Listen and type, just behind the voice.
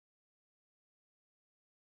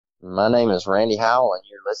My name is Randy Howell, and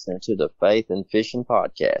you're listening to the Faith and Fishing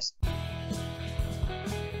Podcast.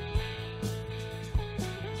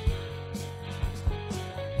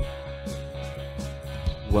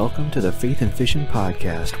 Welcome to the Faith and Fishing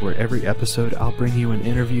Podcast, where every episode I'll bring you an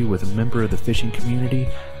interview with a member of the fishing community,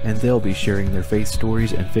 and they'll be sharing their faith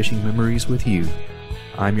stories and fishing memories with you.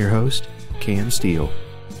 I'm your host, Cam Steele.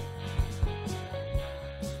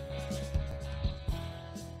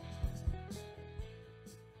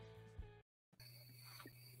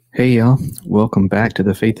 Hey y'all, welcome back to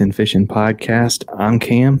the Faith and Fishing Podcast. I'm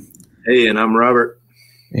Cam. Hey, and I'm Robert.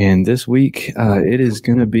 And this week, it is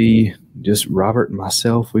going to be just Robert and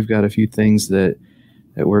myself. We've got a few things that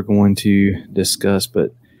we're going to discuss,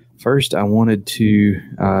 but first I wanted to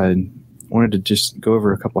just go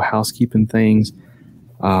over a couple housekeeping things.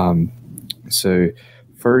 So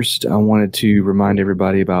first, I wanted to remind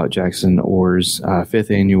everybody about Jackson Orr's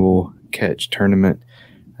 5th annual catch tournament.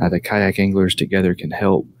 The Kayak Anglers Together Can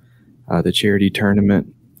Help. The charity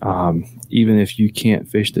tournament, even if you can't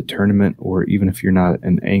fish the tournament, or even if you're not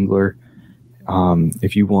an angler,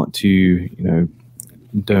 if you want to,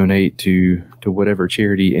 donate to whatever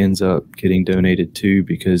charity ends up getting donated to,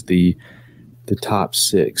 because the top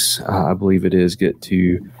 6, I believe it is, get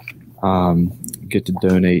to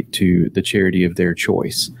donate to the charity of their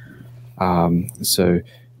choice. So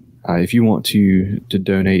if you want to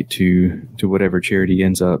donate to whatever charity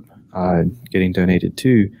ends up getting donated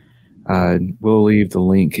to, we'll leave the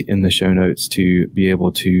link in the show notes to be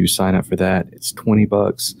able to sign up for that. It's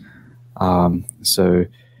 $20. So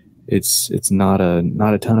it's not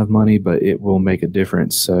a ton of money, but it will make a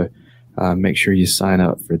difference. So make sure you sign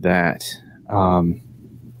up for that. And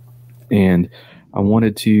I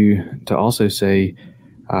wanted to also say,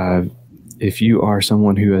 if you are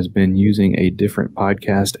someone who has been using a different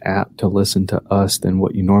podcast app to listen to us than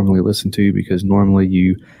what you normally listen to, because normally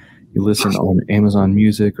you listen on Amazon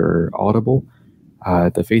Music or Audible,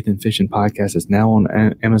 the Faith and Fishing Podcast is now on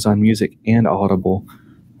Amazon Music and Audible.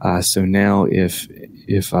 So now if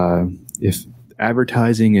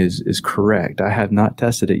advertising is correct, I have not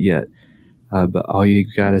tested it yet, but all you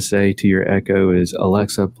got to say to your Echo is,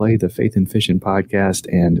 Alexa, play the Faith and Fishing Podcast,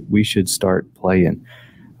 and we should start playing.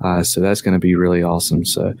 So that's going to be really awesome.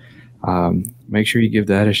 So make sure you give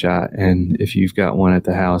that a shot. And if you've got one at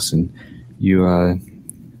the house and you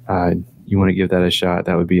want to give that a shot,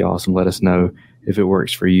 that would be awesome. Let us know if it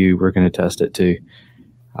works for you. We're going to test it too.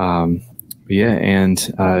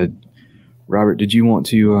 Robert, did you want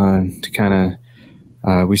to kind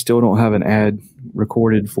of, we still don't have an ad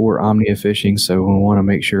recorded for Omnia Fishing, so we want to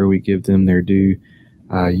make sure we give them their due.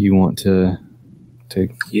 You want to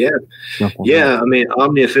Yeah. I mean,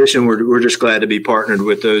 Omnia Fishing, we're just glad to be partnered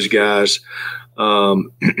with those guys.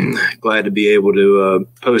 Glad to be able to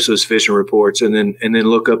post those fishing reports and then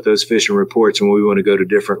look up those fishing reports when we want to go to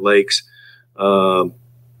different lakes. I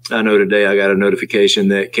know today I got a notification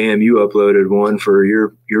that, Cam, you uploaded one for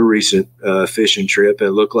your recent fishing trip.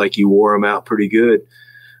 It looked like you wore them out pretty good.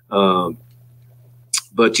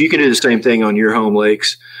 But you can do the same thing on your home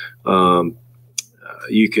lakes.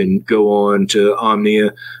 You can go on to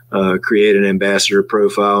Omnia, create an ambassador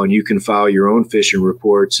profile, and you can file your own fishing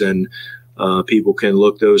reports, and people can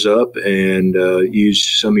look those up and use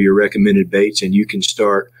some of your recommended baits, and you can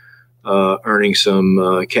start earning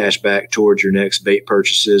some cash back towards your next bait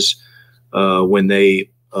purchases when they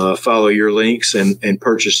follow your links and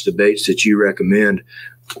purchase the baits that you recommend.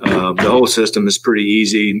 The whole system is pretty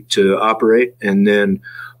easy to operate. And then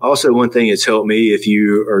also, one thing that's helped me, if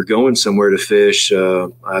you are going somewhere to fish,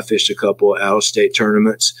 I fished a couple out-of-state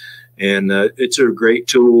tournaments, and it's a great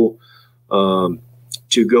tool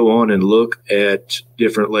to go on and look at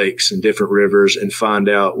different lakes and different rivers and find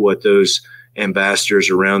out what those ambassadors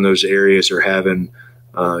around those areas are having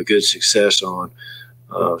good success on.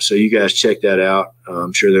 So you guys check that out.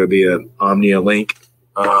 I'm sure there'll be an Omnia link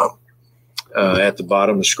at the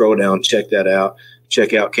bottom. Scroll down, check that out.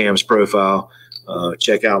 Check out Cam's profile.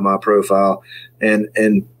 Check out my profile. And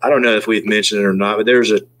I don't know if we've mentioned it or not, but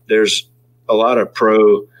there's a lot of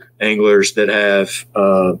pro anglers that have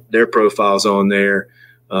their profiles on there.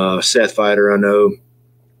 Seth Fighter, I know,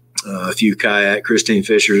 a few kayak, Christine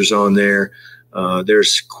Fisher's on there.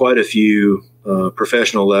 There's quite a few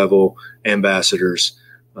professional level ambassadors.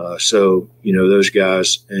 So, those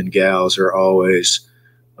guys and gals are always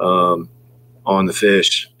on the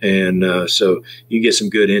fish. And so you can get some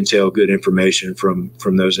good intel, good information from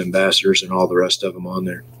those ambassadors and all the rest of them on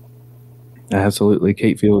there. Absolutely.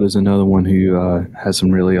 Kate Field is another one who has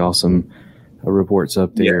some really awesome reports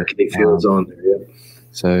up there. Yeah, Kate Field's on there, yeah.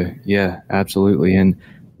 So, yeah, absolutely. And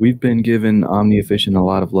we've been giving Omnia Fishing a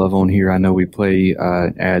lot of love on here. I know we play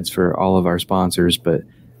ads for all of our sponsors, but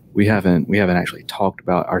we haven't actually talked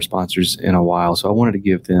about our sponsors in a while. So I wanted to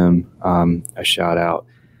give them a shout out,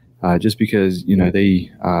 just because they've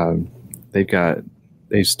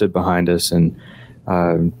stood behind us and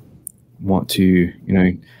want to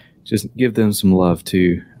just give them some love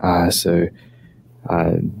too. So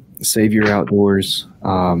Savior Outdoors,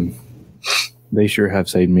 they sure have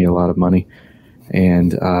saved me a lot of money.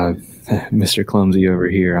 And Mr. Clumsy over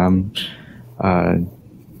here, I'm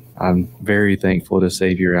very thankful to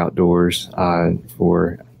Savior Outdoors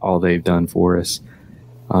for all they've done for us.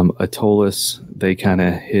 Atollas, they kind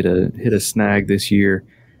of hit a snag this year.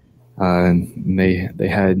 They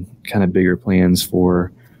had kind of bigger plans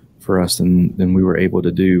for us than we were able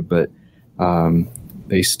to do, but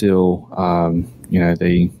they still,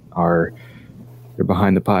 they're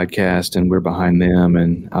behind the podcast and we're behind them,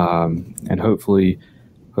 and hopefully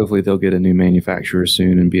they'll get a new manufacturer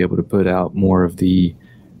soon and be able to put out more of the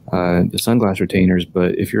sunglass retainers.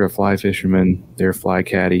 But if you're a fly fisherman, their fly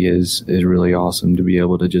caddy is really awesome to be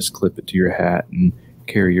able to just clip it to your hat and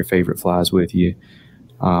carry your favorite flies with you.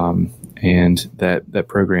 And that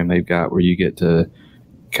program they've got where you get to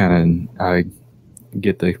kind of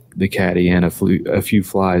get the caddy and a few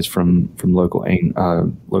flies from local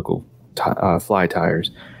fly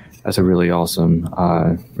tires. That's a really awesome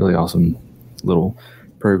little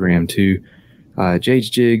program too.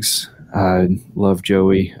 Jigs, love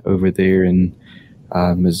Joey over there in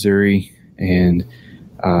Missouri, and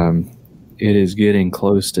it is getting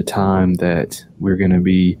close to time that we're going to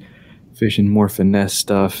be fishing more finesse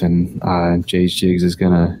stuff, and Jigs is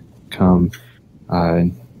going to come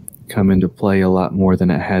into play a lot more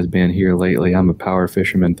than it has been here lately. I'm a power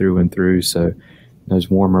fisherman through and through, so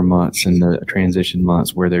those warmer months and the transition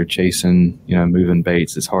months where they're chasing, moving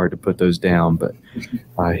baits, it's hard to put those down. But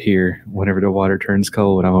here, whenever the water turns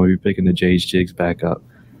cold, I'm going to be picking the Jigs back up.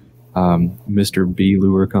 Mr. B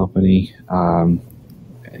Lure Company,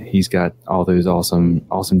 he's got all those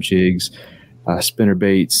awesome jigs, spinner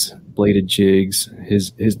baits, bladed jigs.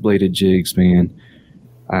 His bladed jigs, man,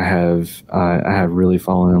 I have really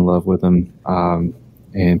fallen in love with them.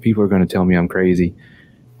 And people are going to tell me I'm crazy,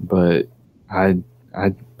 but I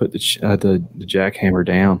put the jackhammer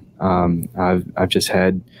down. I've just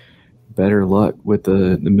had better luck with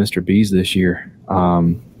the Mr. B's this year,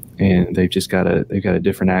 and they've got a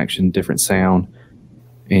different action, different sound,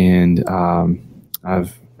 and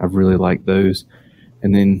I've really liked those.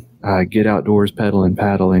 And then Get Outdoors Pedal and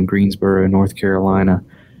Paddle in Greensboro, North Carolina.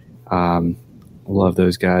 Love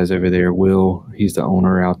those guys over there. Will, he's the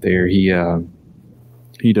owner out there. He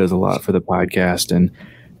does a lot for the podcast, and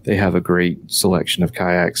they have a great selection of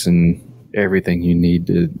kayaks and everything you need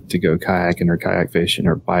to go kayaking or kayak fishing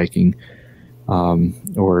or biking,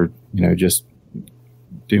 or just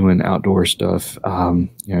doing outdoor stuff.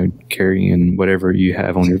 Carrying whatever you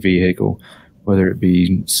have on your vehicle, whether it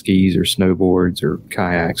be skis or snowboards or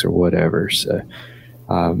kayaks or whatever. So,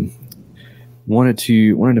 wanted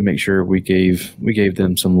to make sure we gave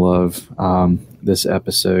them some love this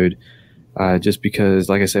episode. Just because,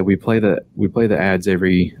 like I said, we play the ads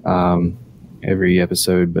every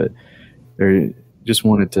episode, but just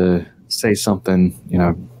wanted to say something,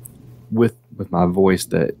 with my voice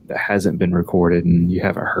that hasn't been recorded and you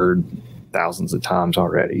haven't heard thousands of times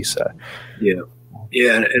already. So, yeah,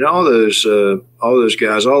 and all those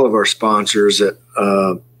guys, all of our sponsors that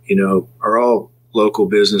are all local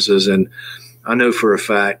businesses, and I know for a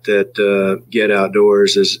fact that Get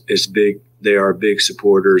Outdoors is big. They are big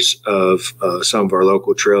supporters of some of our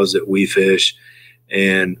local trails that we fish.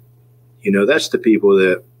 And, that's the people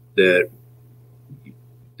that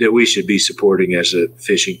we should be supporting as a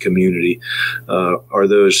fishing community, are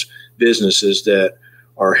those businesses that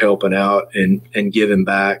are helping out and giving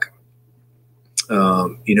back,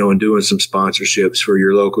 and doing some sponsorships for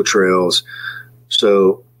your local trails.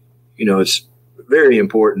 So, it's very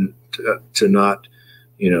important to not,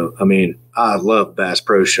 I love Bass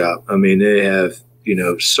Pro Shop. They have,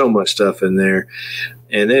 so much stuff in there,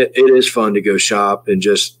 and it is fun to go shop and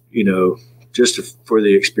just for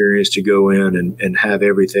the experience to go in and have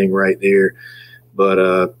everything right there. But,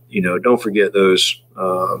 don't forget those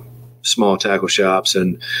small tackle shops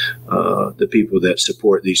and the people that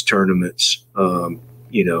support these tournaments.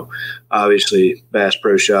 Obviously Bass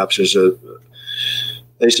Pro Shops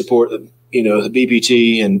they support the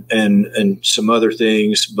BPT and some other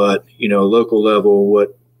things, but, local level,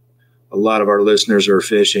 what a lot of our listeners are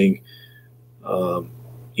fishing,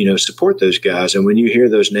 support those guys. And when you hear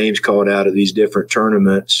those names called out at these different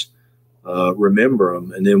tournaments, remember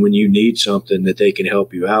them. And then when you need something that they can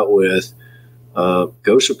help you out with,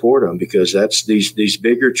 go support them, because that's these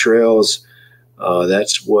bigger trails.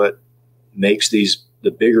 That's what makes the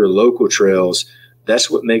bigger local trails. That's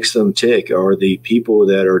what makes them tick, are the people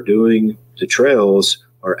that are doing the trails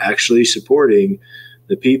are actually supporting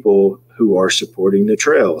the people who are supporting the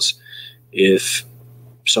trails. If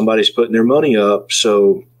somebody's putting their money up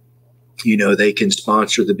so, they can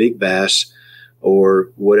sponsor the big bass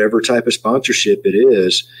or whatever type of sponsorship it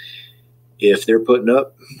is, if they're putting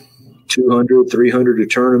up 200, 300 a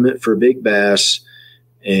tournament for big bass,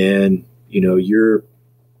 and, you're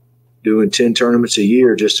doing 10 tournaments a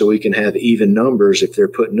year just so we can have even numbers. If they're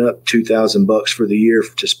putting up $2,000 for the year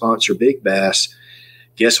to sponsor big bass,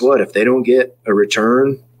 guess what? If they don't get a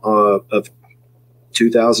return of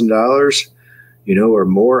 $2,000, or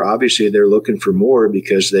more, obviously they're looking for more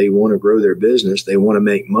because they want to grow their business. They want to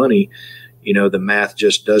make money. The math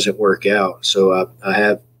just doesn't work out. So I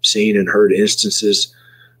have seen and heard instances,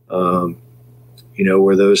 where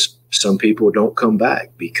some people don't come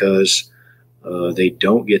back because they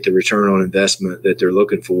don't get the return on investment that they're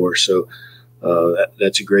looking for. So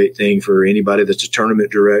that's a great thing for anybody that's a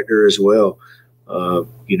tournament director as well.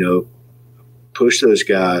 Push those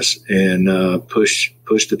guys and push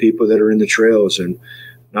the people that are in the trails, and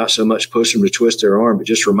not so much push them to twist their arm, but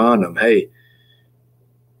just remind them, hey,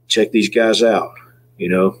 check these guys out.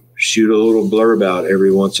 Shoot a little blurb out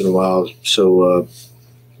every once in a while, so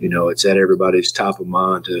it's at everybody's top of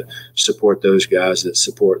mind to support those guys that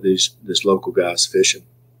support this local guys fishing.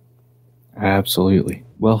 Absolutely.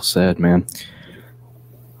 Well said, man.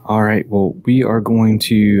 All right. Well, we are going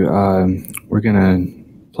to we're going to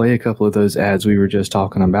play a couple of those ads we were just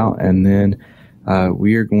talking about, and then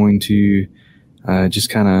we are going to just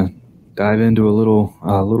kind of dive into a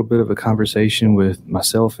little bit of a conversation with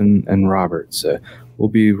myself and Robert. So we'll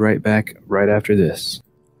be right back right after this.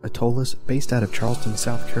 Atollas, based out of Charleston,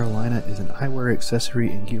 South Carolina, is an eyewear accessory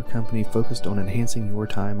and gear company focused on enhancing your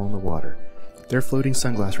time on the water. Their floating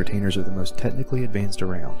sunglass retainers are the most technically advanced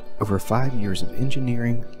around. Over 5 years of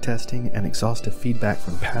engineering, testing, and exhaustive feedback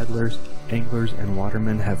from paddlers, anglers, and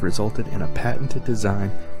watermen have resulted in a patented design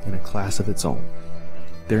in a class of its own.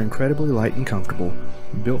 They're incredibly light and comfortable,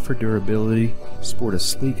 built for durability, sport a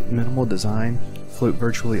sleek, minimal design, float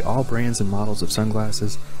virtually all brands and models of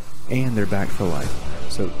sunglasses, and they're backed for life.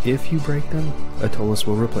 So if you break them, Atollas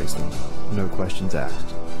will replace them. No questions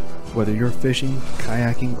asked. Whether you're fishing,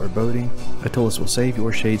 kayaking, or boating, Atollas will save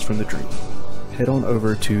your shades from the tree. Head on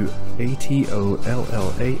over to atollas.co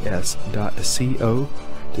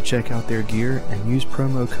to check out their gear and use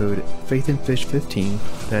promo code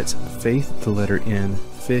faithnfish15. That's faith, the letter N,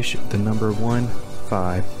 fish, the number 1,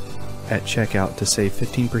 5 at checkout to save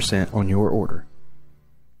 15% on your order.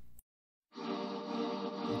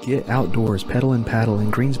 Get Outdoors Pedal and Paddle in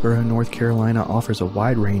Greensboro, North Carolina offers a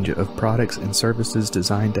wide range of products and services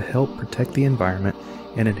designed to help protect the environment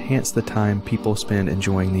and enhance the time people spend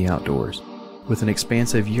enjoying the outdoors. With an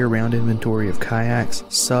expansive year-round inventory of kayaks,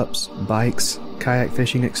 SUPs, bikes, kayak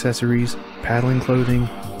fishing accessories, paddling clothing,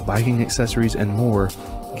 biking accessories, and more,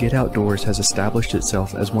 Get Outdoors has established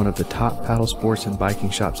itself as one of the top paddle sports and biking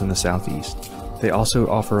shops in the Southeast. They also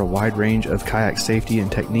offer a wide range of kayak safety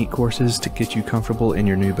and technique courses to get you comfortable in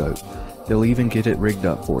your new boat. They'll even get it rigged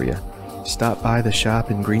up for you. Stop by the shop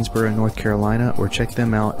in Greensboro, North Carolina, or check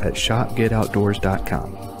them out at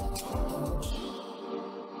shopgetoutdoors.com.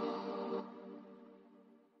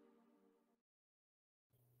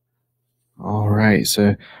 All right.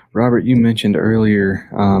 So, Robert, you mentioned earlier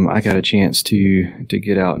I got a chance to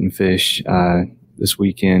get out and fish this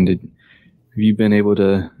weekend. Have you been able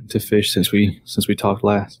to fish since we talked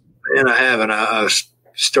last? Man, I haven't. I've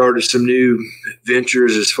started some new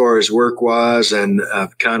ventures as far as work-wise, and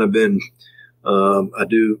I've kind of been I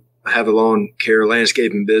have a lawn care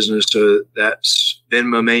landscaping business, so that's been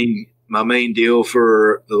my main deal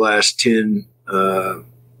for the last 10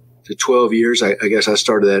 to 12 years. I guess I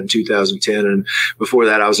started that in 2010, and before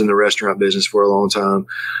that I was in the restaurant business for a long time.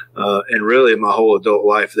 And really my whole adult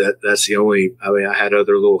life, that's the only, I had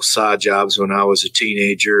other little side jobs when I was a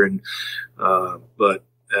teenager, and but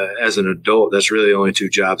as an adult, that's really the only two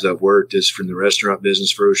jobs I've worked, is from the restaurant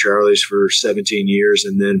business for O'Charley's for 17 years,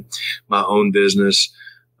 and then my own business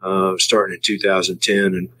starting in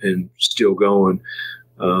 2010 and still going.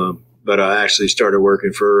 But I actually started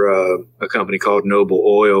working for a company called Noble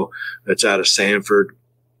Oil that's out of Sanford.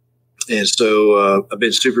 And so I've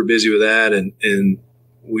been super busy with that. And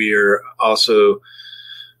we are also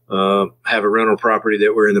have a rental property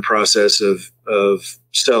that we're in the process of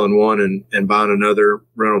selling one and buying another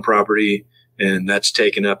rental property. And that's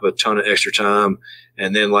taken up a ton of extra time.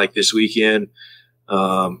 And then like this weekend,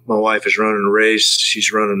 My wife is running a race.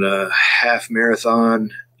 She's running a half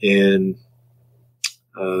marathon in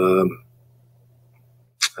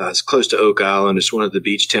it's close to Oak Island. It's one of the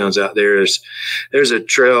beach towns out there. There's a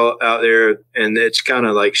trail out there, and it's kind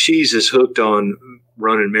of like she's as hooked on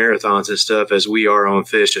running marathons and stuff as we are on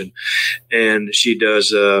fishing. And she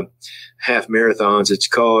does half marathons. It's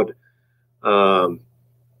called, I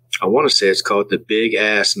want to say it's called the Big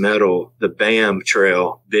Ass Medal, the BAM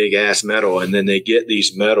Trail, Big Ass Medal. And then they get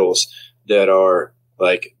these medals that are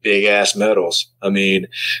like big ass medals. I mean,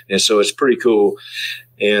 and so it's pretty cool.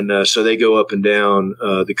 And so they go up and down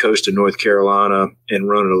the coast of North Carolina and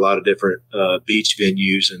run at a lot of different beach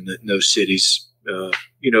venues, and those cities,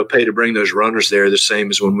 pay to bring those runners there. The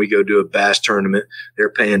same as when we go do a bass tournament,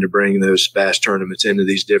 they're paying to bring those bass tournaments into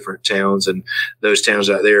these different towns, and those towns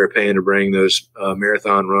out there are paying to bring those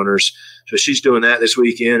marathon runners. So she's doing that this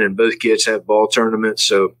weekend, and both kids have ball tournaments.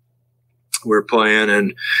 So we're playing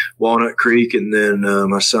in Walnut Creek, and then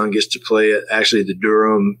my son gets to play at actually the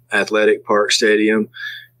Durham Athletic Park Stadium.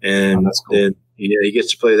 And then he gets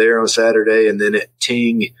to play there on Saturday, and then at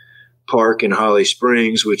Ting Park in Holly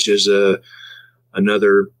Springs, which is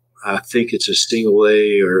another, I think it's a single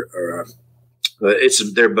A or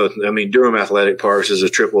they're both, I mean, Durham Athletic Parks is a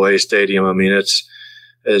triple A stadium. I mean, it's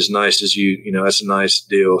as nice as it's a nice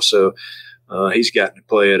deal. So he's gotten to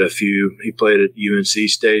play at he played at UNC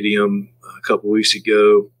Stadium a couple weeks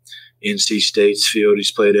ago, NC State's field.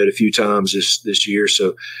 He's played at a few times this year.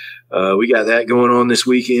 So we got that going on this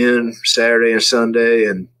weekend, Saturday and Sunday.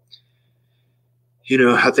 And,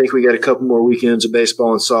 I think we got a couple more weekends of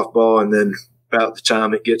baseball and softball. And then about the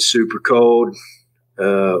time it gets super cold,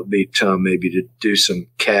 it'll be time maybe to do some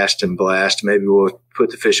cast and blast. Maybe we'll put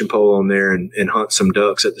the fishing pole on there and hunt some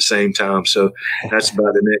ducks at the same time. So that's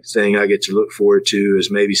about the next thing I get to look forward to, is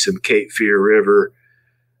maybe some Cape Fear River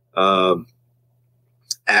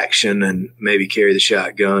action, and maybe carry the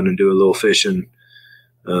shotgun and do a little fishing.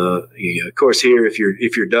 Of course, here, if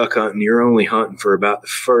you're duck hunting, you're only hunting for about the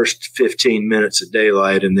first 15 minutes of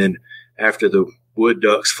daylight. And then after the wood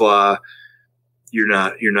ducks fly, you're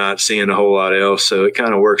not seeing a whole lot else. So it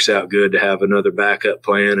kind of works out good to have another backup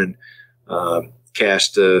plan and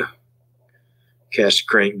cast a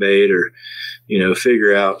crankbait, or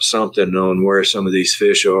figure out something on where some of these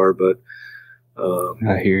fish are. But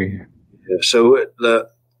I hear you. Yeah, so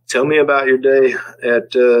tell me about your day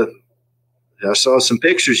at. I saw some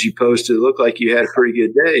pictures you posted. It looked like you had a pretty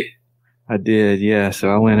good day. I did, yeah.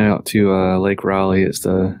 So I went out to Lake Raleigh. It's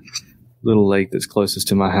the little lake that's closest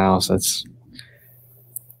to my house. I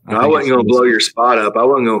wasn't going to blow your spot up. I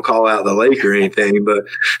wasn't going to call out the lake or anything, but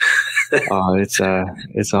it's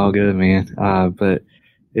all good, man. But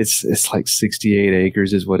it's like 68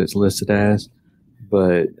 acres is what it's listed as.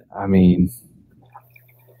 But I mean,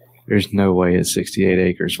 there's no way it's 68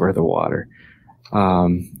 acres worth of water.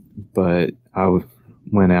 But I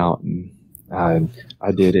went out, and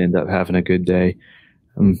I did end up having a good day.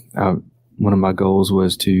 One of my goals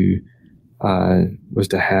was to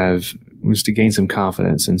gain some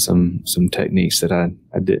confidence in some techniques that I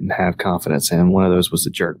didn't have confidence in. One of those was the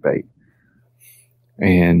jerk bait.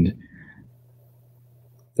 And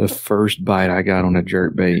the first bite I got on a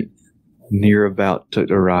jerk bait near about took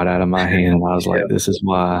the rod out of my hand. And I was like, this is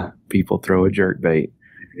why people throw a jerk bait.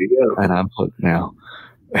 There you go. And I'm hooked now.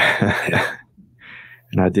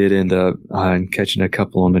 And I did end up catching a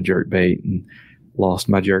couple on the jerk bait and lost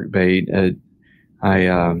my jerk bait.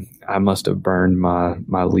 I must have burned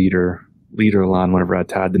my leader line whenever I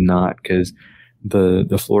tied the knot, because the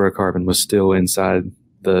fluorocarbon was still inside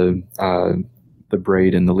the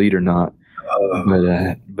braid and the leader knot,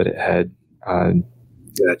 but it had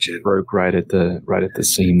gotcha. Broke right at the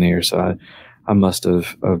seam there. So I must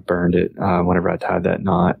have burned it whenever I tied that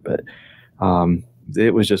knot. But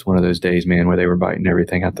it was just one of those days, man, where they were biting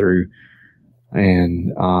everything I threw,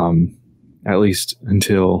 and at least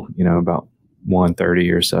until about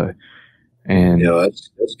 1:30 or so. And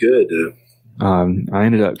that's good. I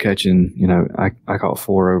ended up catching, I caught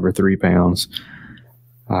 4 over 3 pounds.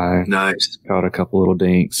 Nice. Caught a couple little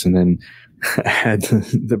dinks, and then I had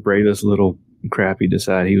the bravest little crappie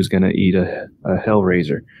decide he was going to eat a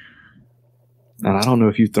hellraiser. And I don't know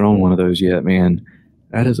if you've thrown one of those yet, man.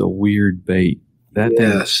 That is a weird bait. That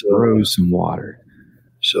thing throws some water.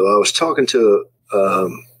 So I was talking to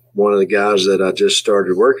one of the guys that I just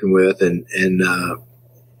started working with, and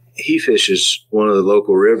he fishes one of the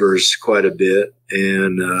local rivers quite a bit,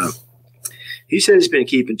 and he said he's been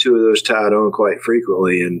keeping 2 of those tied on quite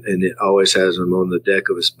frequently, and it always has them on the deck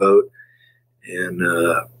of his boat. And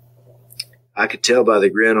I could tell by the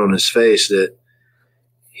grin on his face that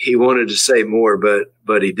he wanted to say more,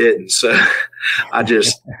 but he didn't. So I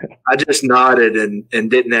just nodded and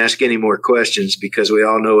didn't ask any more questions because we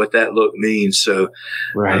all know what that look means. So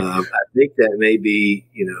Right. I think that may be,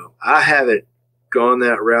 I haven't gone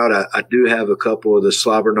that route. I do have a couple of the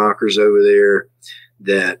slobber knockers over there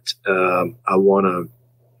that I want to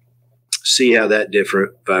see how that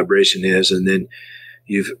different vibration is. And then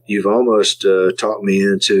you've almost talked me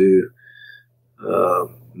into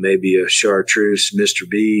maybe a chartreuse Mr.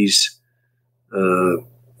 B's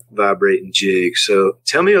vibrating jig. So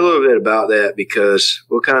tell me a little bit about that, because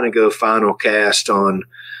we'll kind of go final cast on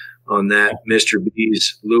that Mr.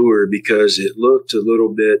 B's lure, because it looked a little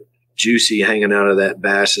bit juicy hanging out of that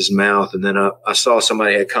bass's mouth. And then I saw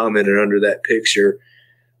somebody had commented under that picture.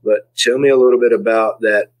 But tell me a little bit about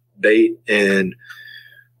that bait and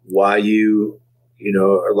why you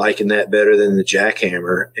are liking that better than the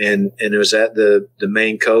jackhammer. And was that the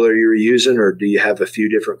main color you were using, or do you have a few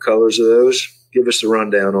different colors of those? Give us the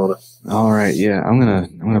rundown on it. All right. Yeah. I'm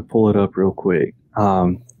gonna pull it up real quick,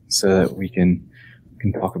 so that we can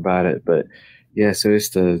talk about it. But yeah, so it's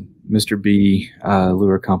the Mr. B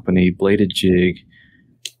Lure Company bladed jig.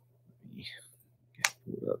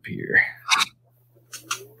 Pull it up here.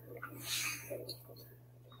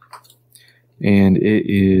 And it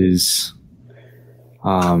is,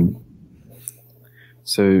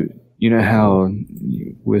 so you know how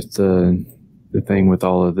with the thing with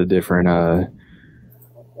all of the different,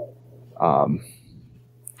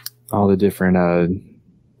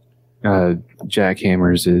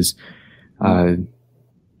 jackhammers is,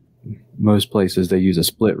 most places they use a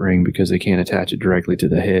split ring because they can't attach it directly to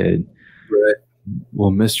the head. Right.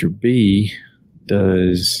 Well, Mr. B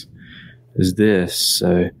does this,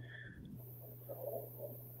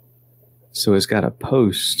 so it's got a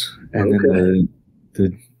post, and then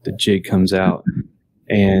the jig comes out,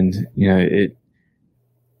 and it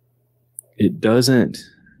doesn't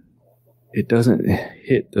hit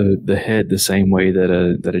the head the same way that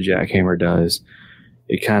a jackhammer does.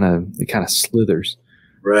 It kind of slithers.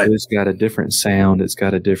 Right. So it's got a different sound. It's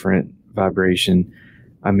got a different vibration.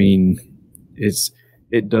 I mean,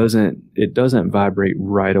 it doesn't vibrate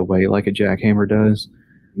right away like a jackhammer does.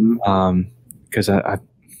 Because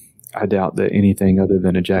I doubt that anything other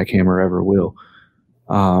than a jackhammer ever will.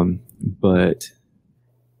 But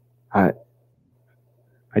I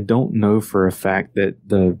don't know for a fact that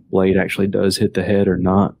the blade actually does hit the head or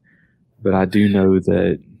not, but I do know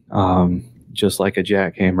that just like a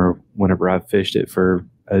jackhammer, whenever I've fished it for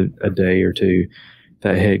a day or two,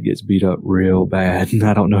 that head gets beat up real bad. And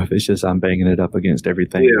I don't know if it's just I'm banging it up against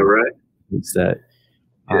everything. Yeah, right. It's that.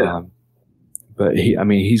 Yeah. But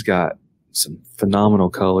he's got some phenomenal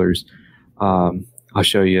colors. I'll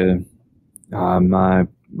show you my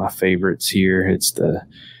favorites here. It's the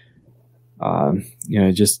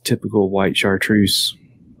just typical white chartreuse,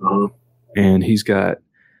 and he's got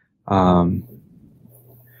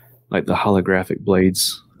like the holographic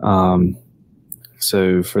blades.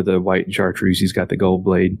 So for the white chartreuse, he's got the gold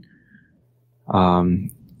blade.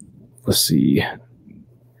 Let's see.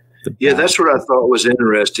 Yeah, that's what I thought was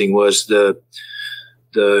interesting, was the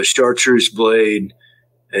chartreuse blade.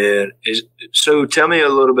 And so tell me a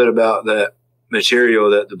little bit about that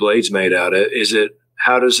material that the blade's made out of.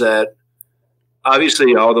 How does that,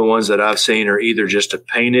 obviously all the ones that I've seen are either just a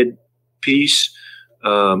painted piece,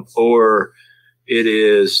 or it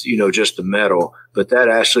is, just the metal, but that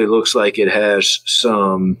actually looks like it has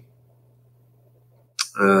some,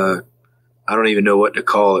 I don't even know what to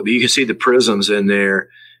call it, but you can see the prisms in there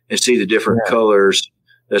and see the different colors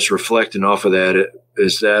that's reflecting off of that.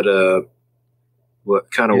 Is that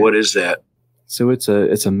what is that? So it's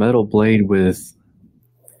a metal blade with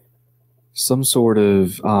some sort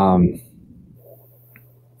of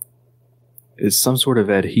it's some sort of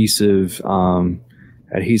adhesive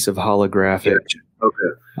holographic.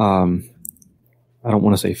 Okay. I don't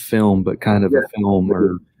want to say film, but kind of a film,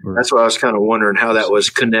 or that's what I was kind of wondering, how that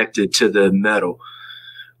was connected to the metal,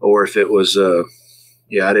 or if it was. I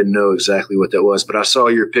didn't know exactly what that was, but I saw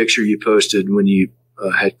your picture you posted when you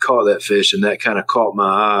had caught that fish, and that kind of caught my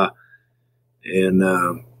eye, and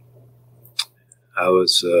I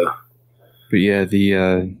was. But yeah, the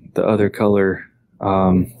other color,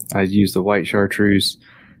 I used the white chartreuse,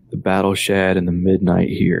 the battle shad, and the midnight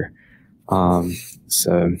here.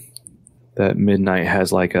 So that midnight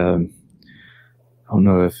has like I don't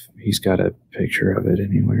know if he's got a picture of it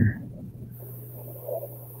anywhere.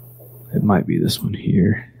 It might be this one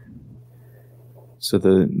here. So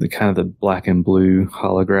the kind of the black and blue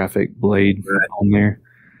holographic blade on there.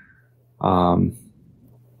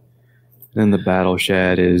 Then the battle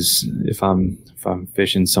shad is if I'm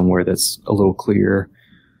fishing somewhere that's a little clearer,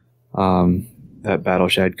 That battle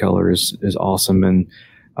shad color is awesome. And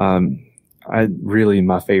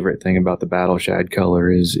my favorite thing about the battle shad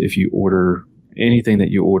color is if you order anything that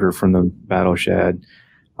you order from the battle shad,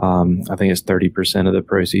 I think it's 30% of the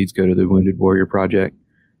proceeds go to the Wounded Warrior Project.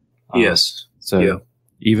 Yes. So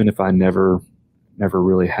even if I never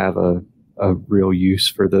really have a real use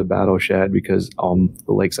for the battle shad because the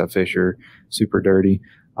lakes I fish are super dirty,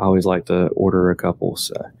 I always like to order a couple.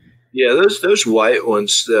 So yeah, those white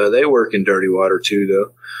ones, they work in dirty water too,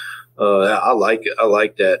 though. I like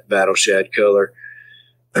that battle shad color.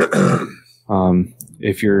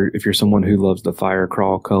 If you're someone who loves the fire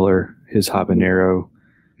crawl color, his habanero,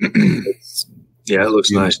 it looks beautiful.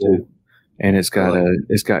 Nice too, and it's got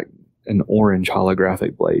an orange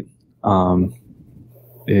holographic blade.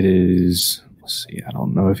 It is. Let's see. I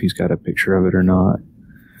don't know if he's got a picture of it or not.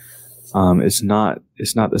 It's not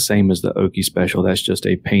the same as the Okie Special. That's just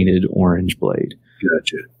a painted orange blade.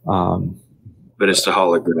 Gotcha. But it's the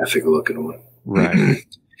holographic looking one, right?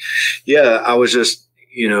 Yeah, I was just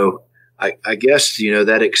I guess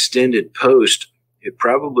that extended post. It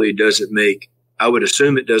probably doesn't make. I would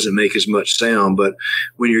assume it doesn't make as much sound, but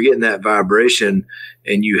when you're getting that vibration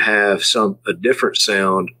and you have a different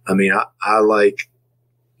sound, I mean, I like,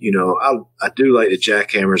 I do like the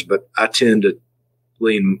jackhammers, but I tend to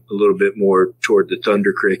lean a little bit more toward the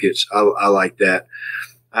Thunder Crickets. I like that.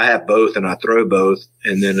 I have both and I throw both.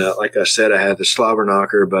 And then, like I said, I have the Slobber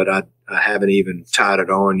Knocker, but I haven't even tied it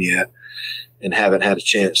on yet and haven't had a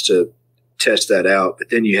chance to test that out. But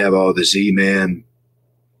then you have all the Z-Man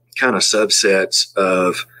kind of subsets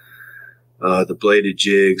of the bladed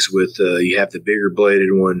jigs with you have the bigger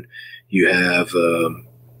bladed one. You have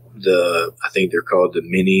I think they're called the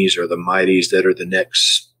minis or the mighties that are the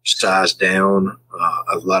next size down.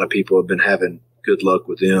 A lot of people have been having good luck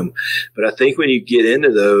with them. But I think when you get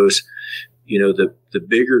into those, the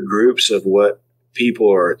bigger groups of what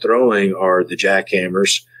people are throwing are the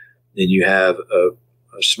jackhammers. Then you have a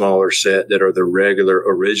smaller set that are the regular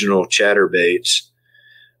original chatterbaits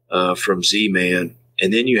from Z-Man.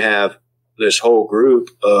 And then you have this whole group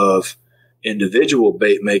of individual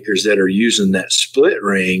bait makers that are using that split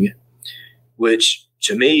ring, which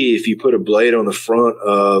to me, if you put a blade on the front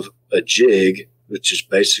of a jig, which is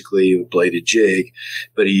basically a bladed jig,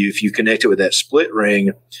 but if you connect it with that split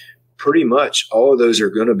ring, pretty much all of those are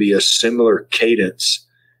going to be a similar cadence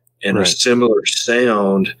and a similar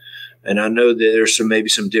sound. And I know that there's maybe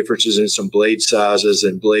some differences in some blade sizes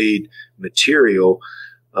and blade material,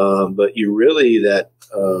 but you really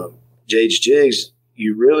Jade's Jigs,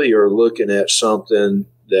 you really are looking at something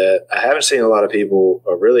that I haven't seen a lot of people,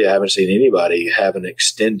 or really I haven't seen anybody have an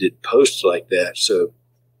extended post like that. So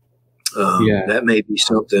that may be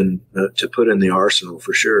something to put in the arsenal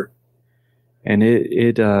for sure. And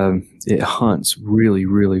it hunts really,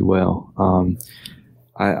 really well.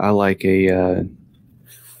 I like a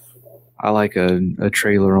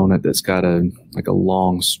trailer on it that's got a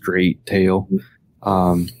long straight tail,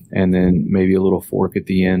 and then maybe a little fork at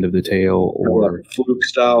the end of the tail, or a fluke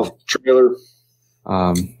style trailer.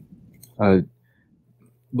 A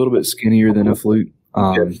little bit skinnier than a fluke,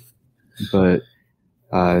 but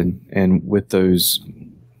and with those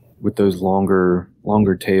longer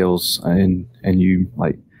tails, and you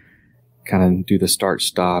like kind of do the start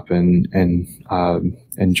stop and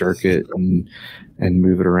jerk it and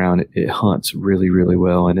move it around. It hunts really, really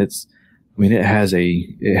well, and it has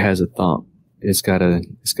a thump. It's got a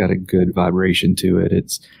good vibration to it.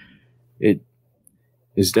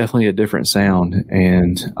 It's definitely a different sound,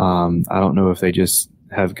 and I don't know if they just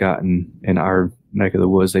have gotten, in our neck of the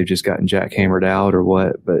woods, they've just gotten jackhammered out or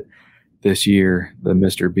what, but this year the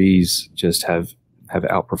Mr. B's just have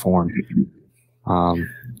outperformed.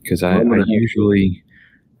 Because I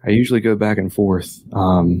usually go back and forth,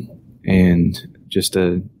 and just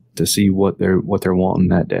to see what they're wanting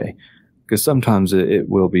that day. Because sometimes it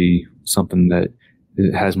will be something that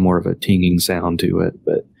it has more of a tinging sound to it,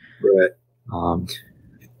 but I'm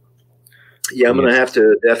going to have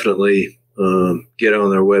to definitely get on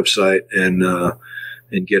their website and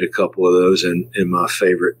get a couple of those in my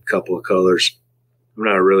favorite couple of colors. I'm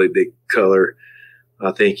not a really big color.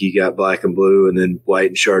 I think you got black and blue, and then white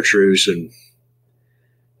and chartreuse, and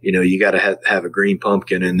you got to have a green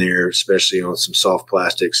pumpkin in there, especially on some soft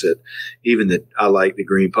plastics. I like the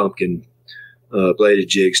green pumpkin bladed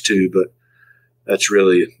jigs too, but that's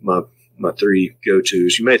really my three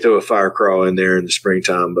go-tos. You may throw a fire crawl in there in the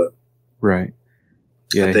springtime, but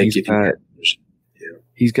yeah, I think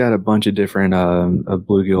he's got a bunch of different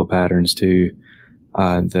bluegill patterns too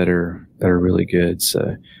that are really good.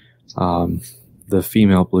 So the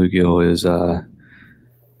female bluegill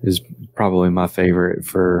is probably my favorite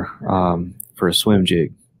for a swim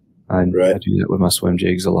jig. I do that with my swim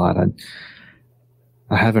jigs a lot.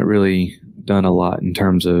 I haven't really done a lot in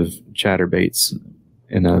terms of chatterbaits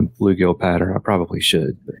in a bluegill pattern. I probably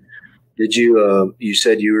should. But. Did you? You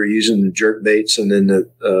said you were using the jerk baits and then the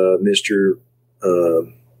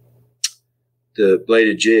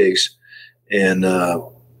bladed jigs, and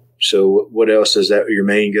so what else is that? Your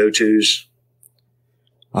main go-tos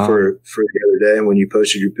for the other day when you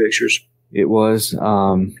posted your pictures? It was.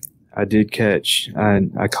 I did catch.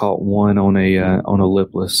 I caught one on a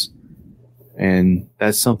lipless, and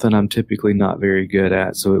that's something I'm typically not very good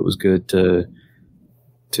at. So it was good to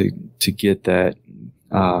get that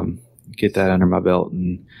under my belt.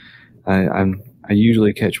 And I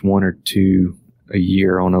usually catch one or two a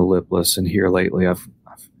year on a lipless, and here lately I've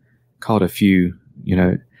caught a few.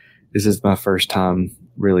 This is my first time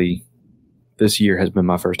really. This year has been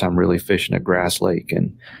my first time really fishing a grass lake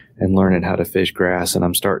and learning how to fish grass, and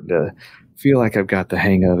I'm starting to feel like I've got the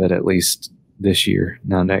hang of it, at least this year.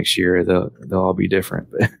 Now next year they'll all be different.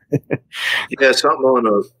 Yeah, something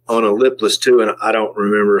on a lipless too, and I don't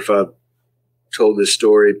remember if I've told this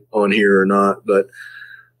story on here or not, but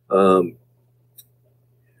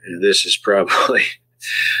this is probably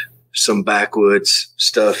some backwoods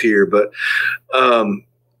stuff here, but I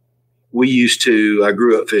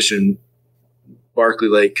grew up fishing Barkley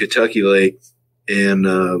Lake, Kentucky Lake, and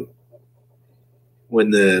when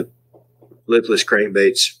the lipless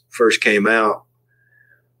crankbaits first came out,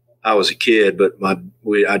 I was a kid, but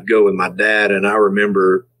I'd go with my dad, and I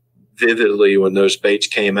remember vividly when those baits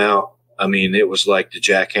came out. I mean, it was like the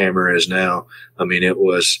jackhammer is now. I mean, it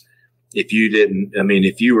was, if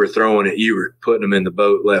you were throwing it, you were putting them in the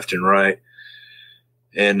boat left and right.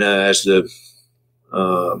 And as the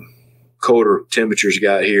colder temperatures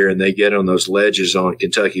got here and they get on those ledges on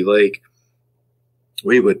Kentucky Lake,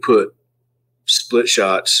 we would put split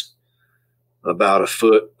shots about a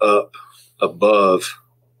foot up above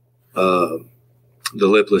the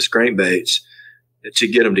lipless crankbaits to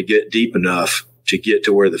get them to get deep enough to get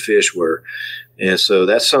to where the fish were. And so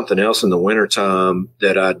that's something else in the wintertime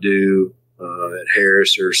that I do at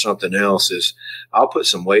Harris or something else is I'll put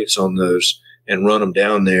some weights on those and run them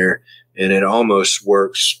down there, and it almost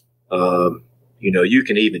works. You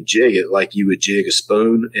can even jig it like you would jig a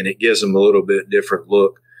spoon, and it gives them a little bit different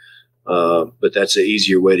look. But that's an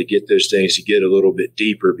easier way to get those things to get a little bit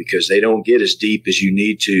deeper, because they don't get as deep as you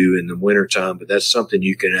need to in the wintertime. But that's something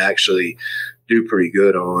you can actually do pretty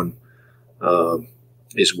good on,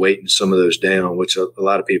 is weighting some of those down, which a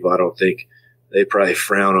lot of people, I don't think, they probably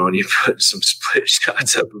frown on you putting some split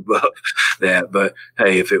shots up above that. But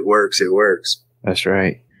hey, if it works, it works. That's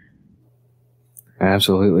right.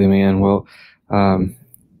 Absolutely, man. Well,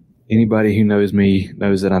 anybody who knows me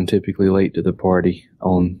knows that I'm typically late to the party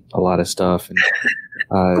on a lot of stuff. And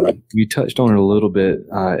we touched on it a little bit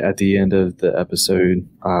at the end of the episode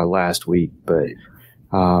last week, but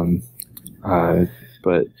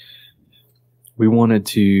we wanted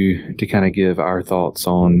to kind of give our thoughts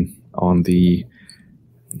on the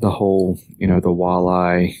whole, the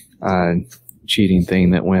walleye cheating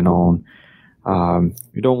thing that went on.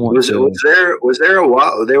 You don't want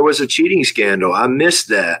there was a cheating scandal. I missed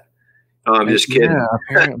that. I'm just kidding. Yeah,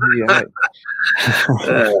 apparently.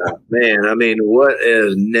 Man, I mean, what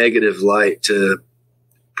a negative light to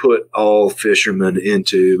put all fishermen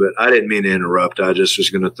into. But I didn't mean to interrupt. I just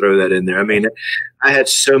was going to throw that in there. I mean, I had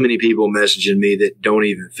so many people messaging me that don't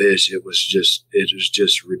even fish. It was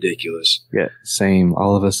just ridiculous. Yeah, same.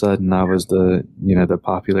 All of a sudden, I was the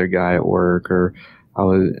popular guy at work, or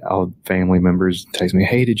all family members text me,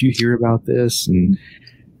 "Hey, did you hear about this?" and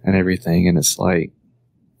everything. And it's like,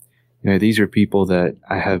 these are people that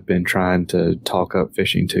I have been trying to talk up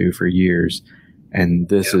fishing to for years, and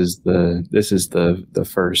this is the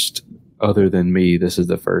first, other than me, this is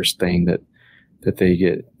the first thing that they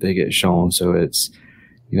get shown. So it's,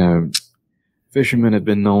 fishermen have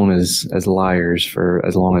been known as liars for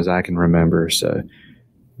as long as I can remember. So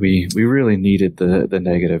we really needed the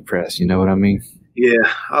negative press. You know what I mean?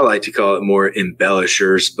 Yeah, I like to call it more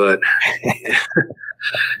embellishers, but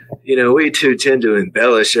we too tend to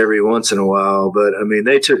embellish every once in a while. But I mean,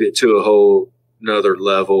 they took it to a whole another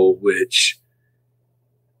level, which,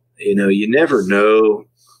 you never know,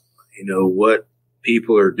 what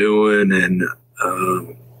people are doing. And,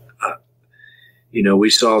 we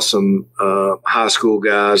saw some high school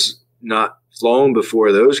guys not long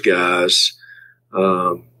before those guys.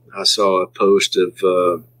 I saw a post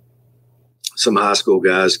of some high school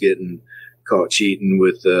guys getting caught cheating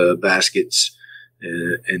with baskets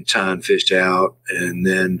and tying fish out. And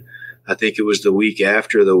then I think it was the week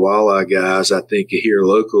after the walleye guys. I think here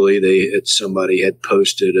locally, somebody had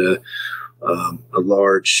posted a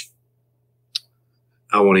large.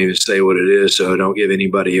 I won't even say what it is, so I don't give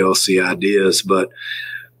anybody else the ideas. But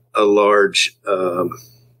a large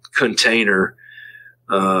container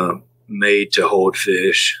made to hold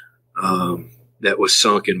fish that was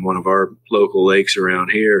sunk in one of our local lakes around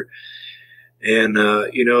here. And,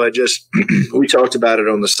 we talked about it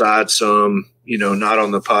on the side some, not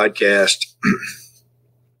on the podcast,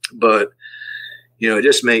 but, it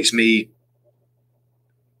just makes me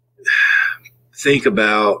think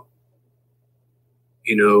about,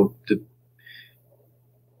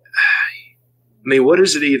 what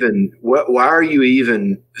is it even, why are you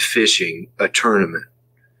even fishing a tournament?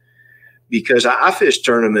 Because I fish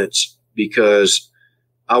tournaments because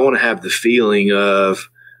I want to have the feeling of,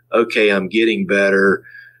 okay, I'm getting better.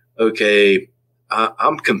 Okay,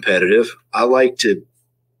 I'm competitive. I like to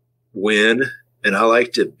win and I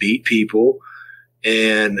like to beat people.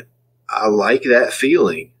 And I like that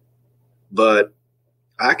feeling. But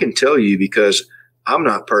I can tell you, because I'm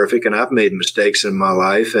not perfect and I've made mistakes in my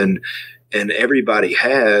life and everybody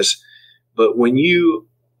has. But when you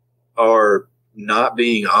are not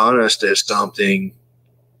being honest at something,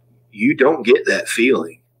 you don't get that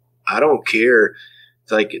feeling. I don't care.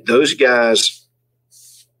 Like, those guys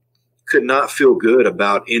could not feel good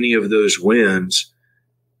about any of those wins.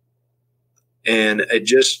 And it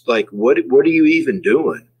just like, what are you even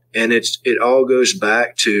doing? And it all goes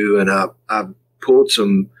back to, and I pulled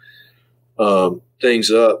some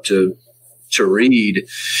things up to read,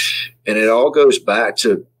 and it all goes back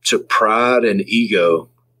to pride and ego.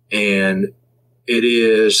 And it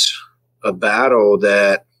is a battle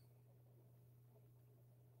that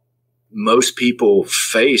most people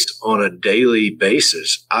face on a daily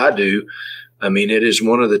basis. I do. I mean, it is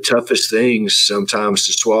one of the toughest things sometimes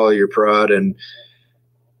to swallow your pride and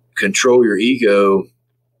control your ego.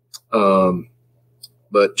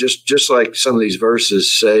 But just like some of these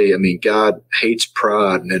verses say, I mean, God hates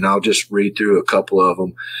pride, and I'll just read through a couple of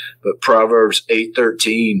them. But Proverbs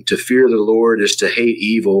 8:13, to fear the Lord is to hate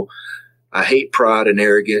evil. I hate pride and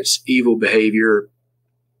arrogance, evil behavior,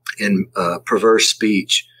 and perverse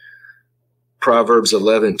speech. Proverbs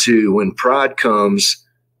 11:2, when pride comes,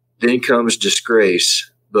 then comes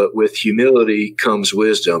disgrace, but with humility comes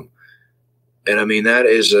wisdom. And I mean, that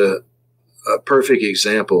is a perfect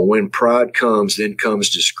example. When pride comes, then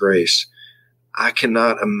comes disgrace. I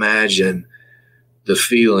cannot imagine the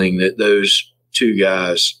feeling that those two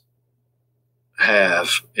guys have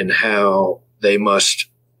and how they must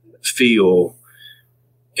feel.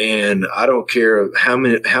 And I don't care how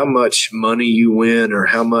much money you win or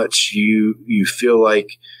how much you feel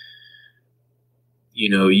like,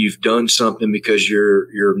 you've done something because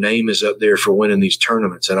your name is up there for winning these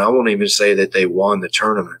tournaments. And I won't even say that they won the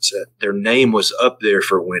tournaments. Their name was up there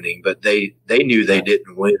for winning, but they knew they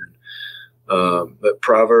didn't win. But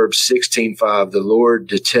Proverbs 16:5, the Lord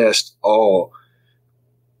detests all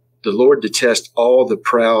the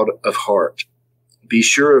proud of heart. Be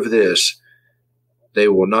sure of this, they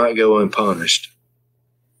will not go unpunished.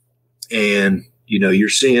 And, you're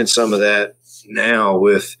seeing some of that now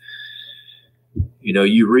with,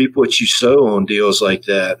 you reap what you sow on deals like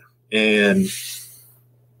that. And,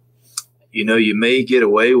 you may get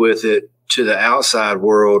away with it to the outside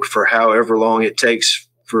world for however long it takes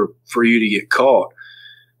for you to get caught.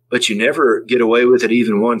 But you never get away with it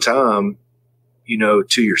even one time,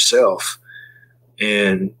 to yourself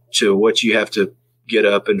and to what you have to get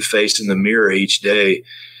up and face in the mirror each day.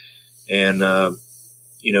 And,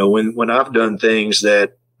 when I've done things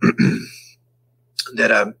that,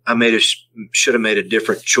 that I should have made a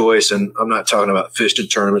different choice. And I'm not talking about fishing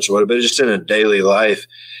tournaments or whatever, but just in a daily life.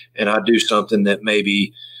 And I do something that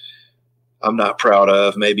maybe I'm not proud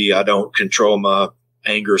of. Maybe I don't control my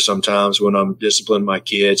anger sometimes when I'm disciplining my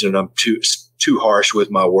kids, and I'm too harsh with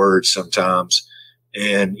my words sometimes.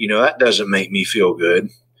 And, that doesn't make me feel good.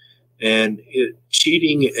 And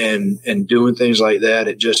cheating and doing things like that,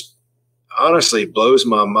 it just honestly blows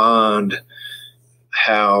my mind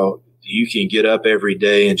how you can get up every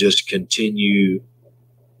day and just continue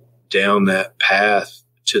down that path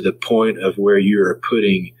to the point of where you're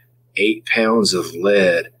putting 8 pounds of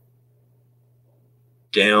lead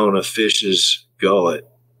down a fish's gullet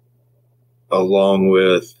along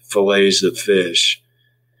with fillets of fish.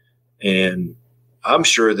 And I'm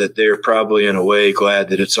sure that they're probably in a way glad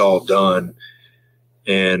that it's all done,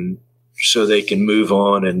 and so they can move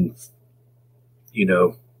on and,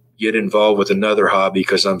 get involved with another hobby,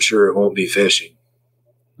 because I'm sure it won't be fishing.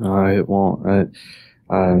 It won't.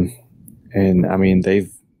 And I mean,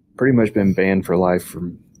 they've pretty much been banned for life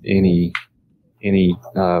from any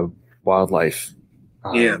wildlife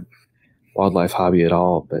wildlife hobby at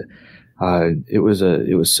all, but it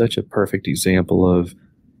was such a perfect example of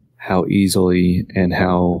how easily and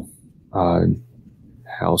how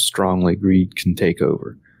strongly greed can take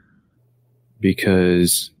over.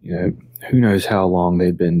 Because, you know, who knows how long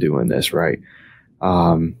they've been doing this, right?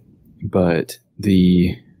 But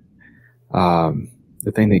the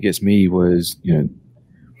thing that gets me was, you know,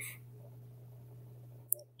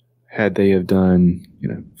 had they have done,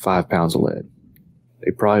 5 pounds of lead,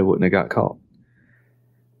 they probably wouldn't have got caught.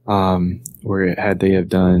 Or had they have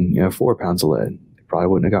done, 4 pounds of lead, they probably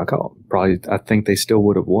wouldn't have got caught. I think they still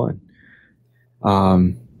would have won.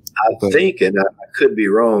 I think, and I could be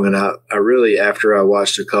wrong, and I really, after I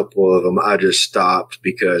watched a couple of them, I just stopped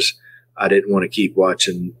because I didn't want to keep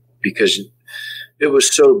watching, because it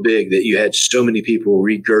was so big that you had so many people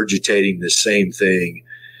regurgitating the same thing.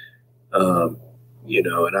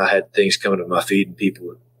 And I had things coming to my feed and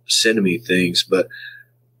people sending me things, but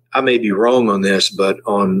I may be wrong on this, but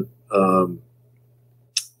on the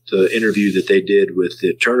interview that they did with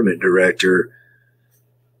the tournament director,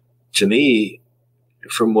 to me,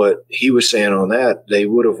 from what he was saying on that, they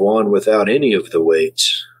would have won without any of the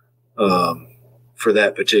weights for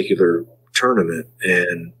that particular tournament.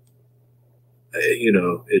 And,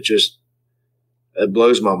 it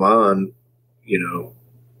blows my mind,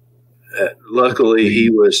 luckily he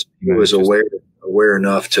was aware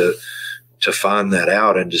enough to find that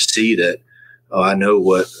out and to see that, I know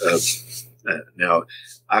what, now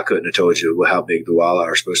I couldn't have told you how big the walleye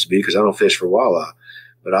are supposed to be because I don't fish for walleye.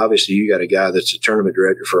 But obviously you got a guy that's a tournament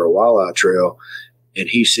director for a walleye trail and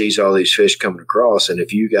he sees all these fish coming across. And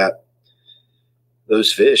if you got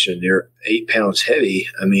those fish and they're 8 pounds heavy,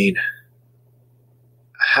 I mean,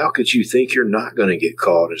 how could you think you're not going to get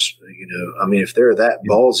caught? If they're that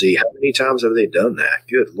ballsy, how many times have they done that?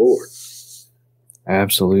 Good Lord.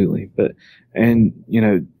 Absolutely. I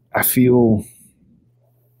feel,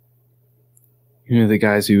 the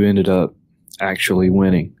guys who ended up actually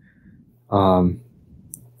winning,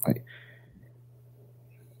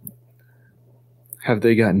 have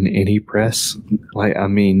they gotten any press? I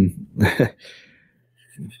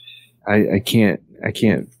can't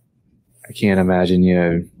imagine,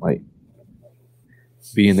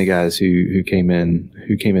 being the guys who came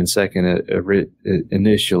in second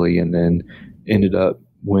initially and then ended up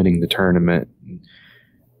winning the tournament.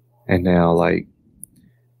 And now,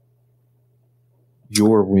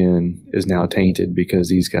 your win is now tainted because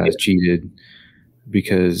these guys cheated,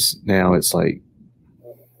 because now it's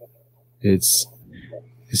it's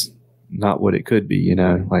not what it could be,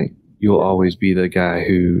 you'll always be the guy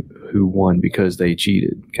who won because they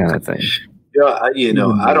cheated, kind of thing. Yeah, I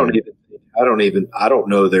don't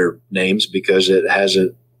know their names because it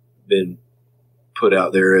hasn't been put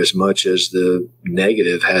out there as much as the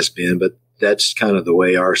negative has been, but that's kind of the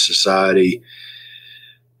way our society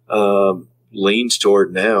leans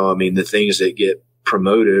toward now. I mean, the things that get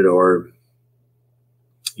promoted are,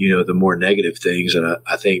 the more negative things. And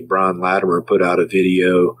I think Brian Latimer put out a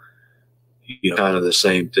video, kind of the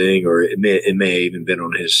same thing, or it may have even been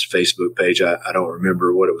on his Facebook page. I don't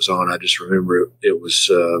remember what it was on. I just remember it was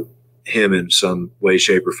him in some way,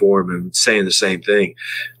 shape, or form and saying the same thing.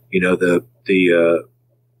 The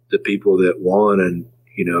people that won and,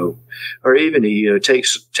 or even, take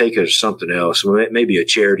something else, maybe a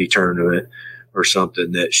charity tournament or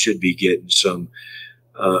something that should be getting some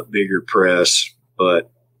bigger press. But,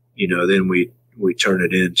 then we turn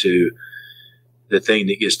it into the thing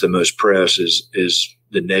that gets the most press is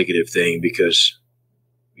the negative thing because,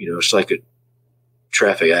 it's like a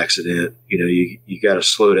traffic accident. You got to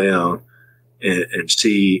slow down and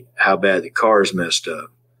see how bad the car's messed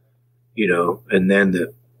up, and then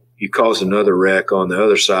you cause another wreck on the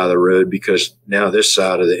other side of the road because now this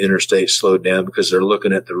side of the interstate slowed down because they're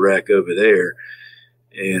looking at the wreck over there.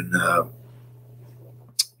 And,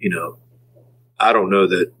 I don't know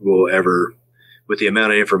that we'll ever, with the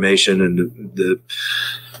amount of information and the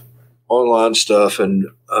online stuff and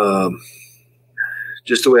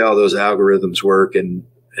just the way all those algorithms work and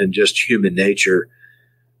just human nature,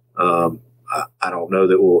 I don't know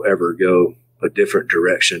that we'll ever go a different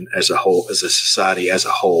direction as a whole, as a society as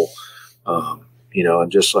a whole.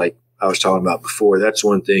 And just like I was talking about before, that's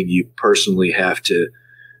one thing you personally have to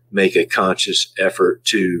make a conscious effort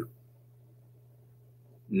to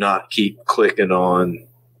not keep clicking on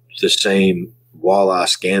the same walleye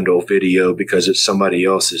scandal video because it's somebody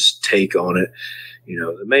else's take on it.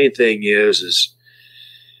 The main thing is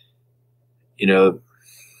the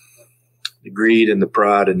greed and the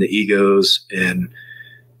pride and the egos and,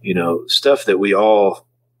 stuff that we all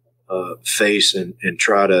face and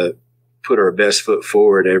try to put our best foot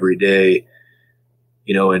forward every day,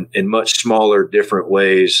 in much smaller, different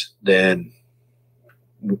ways than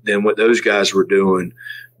what those guys were doing.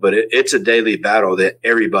 But it's a daily battle that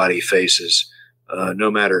everybody faces,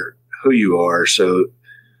 no matter who you are. So,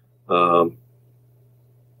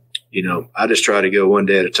 I just try to go one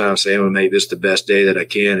day at a time, say, I'm going to make this the best day that I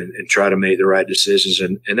can and try to make the right decisions.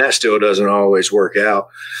 And that still doesn't always work out.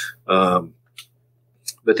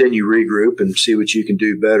 But then you regroup and see what you can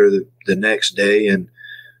do better the next day and,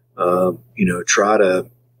 try to,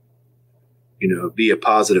 be a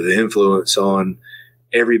positive influence on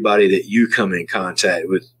everybody that you come in contact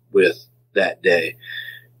with that day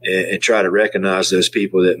and try to recognize those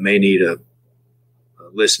people that may need a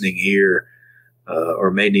listening ear,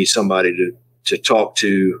 or may need somebody to talk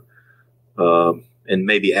to, and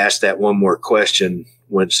maybe ask that one more question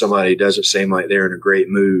when somebody doesn't seem like they're in a great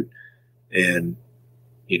mood. And,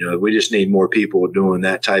 we just need more people doing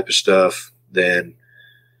that type of stuff than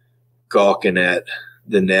gawking at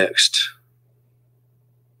the next,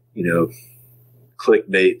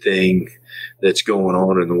 clickbait thing that's going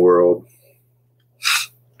on in the world.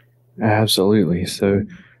 Absolutely. So,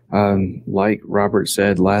 like Robert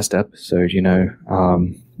said last episode,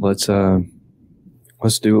 let's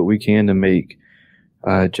do what we can to make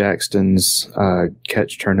Jackson's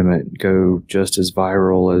catch tournament go just as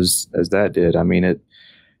viral as that did. I mean,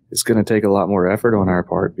 it's going to take a lot more effort on our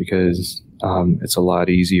part because it's a lot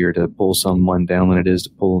easier to pull someone down than it is to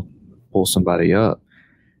pull somebody up.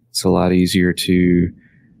 It's a lot easier to,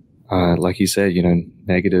 like you said,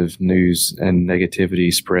 negative news and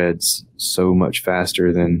negativity spreads so much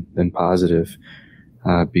faster than positive,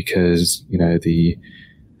 because,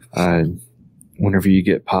 whenever you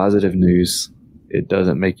get positive news, it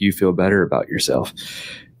doesn't make you feel better about yourself.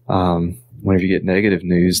 Whenever you get negative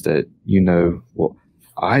news that, well,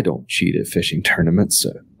 I don't cheat at fishing tournaments,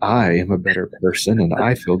 so I am a better person and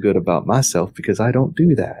I feel good about myself because I don't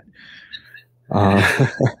do that.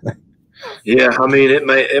 Yeah, I mean,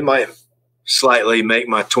 it might slightly make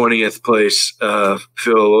my 20th place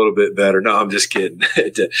feel a little bit better. No, I'm just kidding.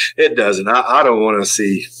 It doesn't. I don't want to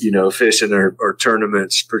see, fishing or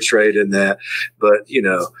tournaments portrayed in that. But,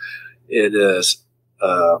 it is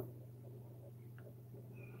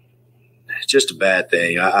just a bad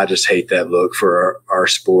thing. I just hate that look for our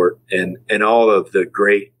sport and all of the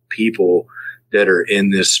great people that are in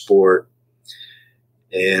this sport.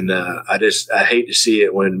 And I hate to see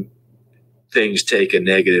it when things take a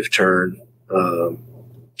negative turn.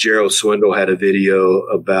 Gerald Swindle had a video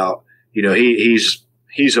about,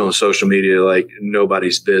 he's on social media like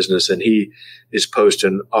nobody's business, and he is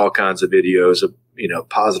posting all kinds of videos of,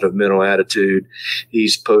 positive mental attitude.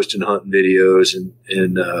 He's posting hunting videos and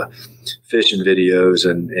fishing videos,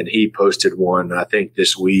 and he posted one, I think,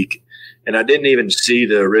 this week. And I didn't even see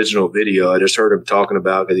the original video. I just heard him talking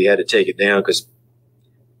about, because he had to take it down because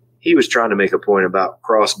he was trying to make a point about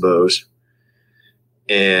crossbows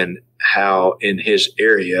and how in his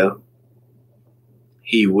area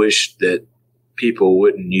he wished that people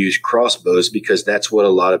wouldn't use crossbows because that's what a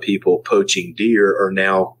lot of people poaching deer are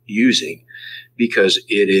now using, because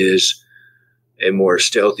it is a more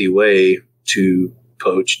stealthy way to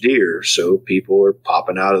poach deer. So people are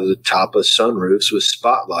popping out of the top of sunroofs with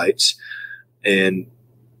spotlights and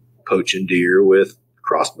poaching deer with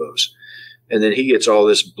crossbows. And then he gets all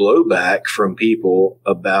this blowback from people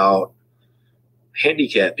about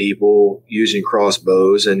handicapped people using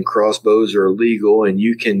crossbows, and crossbows are illegal and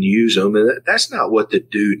you can use them. And that's not what the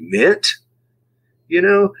dude meant,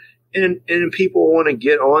 and people want to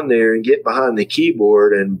get on there and get behind the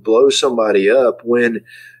keyboard and blow somebody up when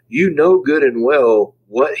good and well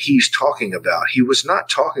what he's talking about. He was not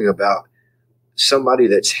talking about somebody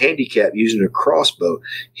that's handicapped using a crossbow.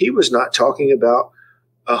 He was not talking about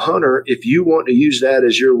a hunter. If you want to use that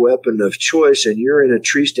as your weapon of choice and you're in a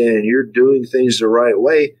tree stand and you're doing things the right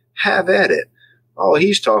way, have at it. All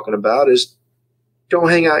he's talking about is don't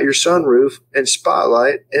hang out your sunroof and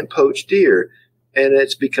spotlight and poach deer. And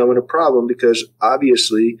it's becoming a problem because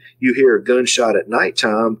obviously you hear a gunshot at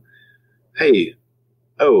nighttime. Hey,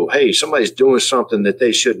 somebody's doing something that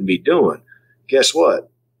they shouldn't be doing. Guess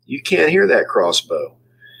what? You can't hear that crossbow.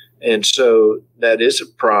 And so that is a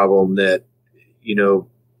problem that, you're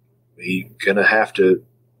going to have to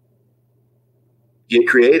get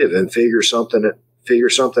creative and figure something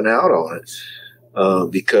out on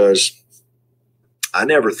it. Because I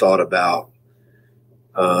never thought about,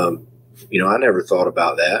 that.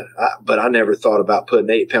 But I never thought about putting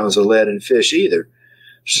 8 pounds of lead in fish either.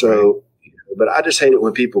 So, but I just hate it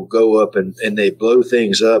when people go up and they blow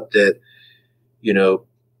things up that,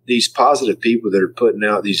 these positive people that are putting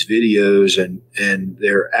out these videos and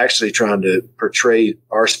they're actually trying to portray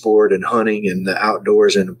our sport and hunting and the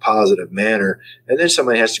outdoors in a positive manner. And then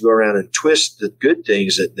somebody has to go around and twist the good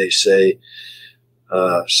things that they say.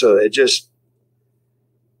 So it just,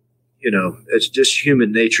 it's just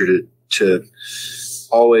human nature to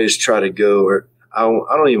always try to go, or I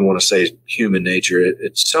don't even want to say human nature.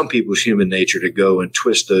 It's some people's human nature to go and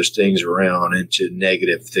twist those things around into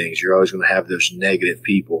negative things. You're always going to have those negative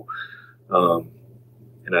people.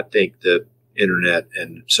 And I think the internet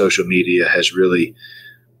and social media has really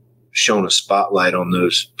shone a spotlight on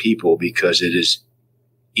those people because it is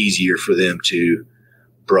easier for them to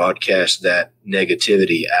broadcast that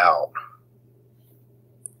negativity out.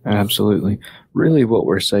 Absolutely. Really what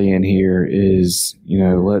we're saying here is,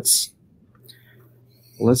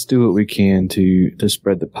 let's do what we can to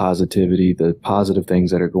spread the positivity, the positive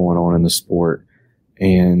things that are going on in the sport,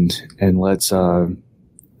 and let's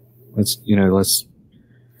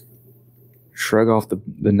shrug off the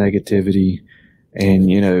negativity.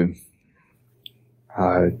 And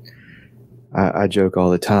I joke all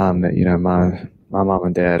the time that my mom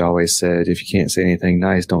and dad always said, if you can't say anything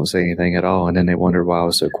nice, don't say anything at all. And then they wondered why I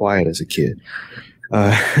was so quiet as a kid.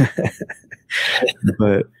 But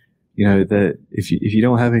that if you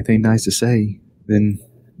don't have anything nice to say, then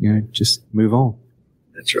just move on.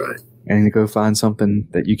 That's right. And go find something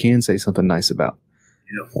that you can say something nice about,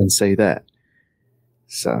 and say that.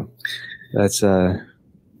 So that's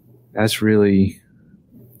really,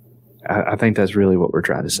 I think that's really what we're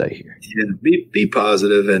trying to say here. Yeah, be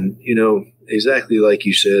positive, and exactly like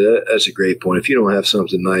you said. That's a great point. If you don't have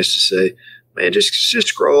something nice to say, man, just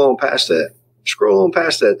scroll on past that. Scroll on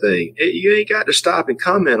past that thing. You ain't got to stop and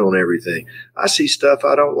comment on everything. I see stuff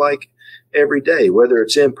I don't like every day, whether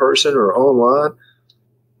it's in person or online.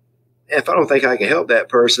 If I don't think I can help that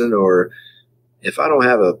person, or if I don't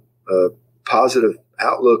have a positive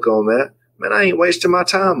outlook on that, man, I ain't wasting my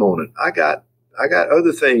time on it. I got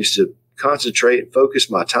other things to concentrate and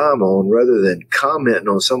focus my time on rather than commenting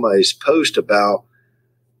on somebody's post about,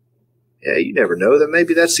 you never know, that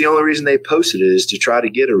maybe that's the only reason they posted it is to try to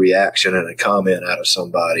get a reaction and a comment out of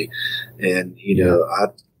somebody. And, I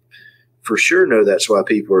for sure know that's why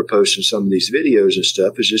people are posting some of these videos and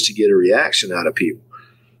stuff, is just to get a reaction out of people.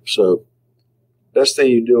 So best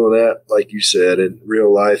thing you do on that, like you said, in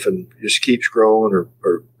real life, and just keep scrolling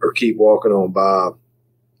or keep walking on by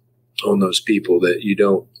on those people that you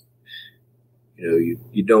don't,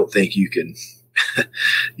 you don't think you can,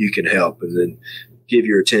 you can help, and then give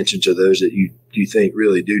your attention to those that you think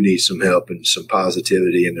really do need some help and some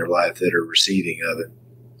positivity in their life that are receiving of it.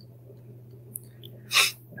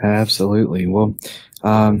 Absolutely. Well,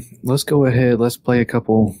 let's go ahead. Let's play a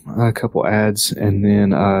couple ads, and then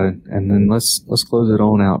let's close it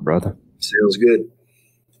on out, brother. Sounds good.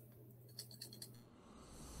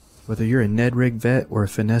 Whether you're a Ned Rig vet or a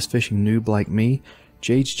finesse fishing noob like me,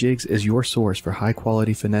 Jade's Jigs is your source for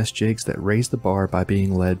high-quality finesse jigs that raise the bar by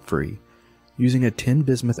being lead-free. Using a tin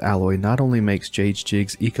bismuth alloy not only makes Jade's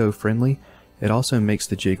Jigs eco-friendly, it also makes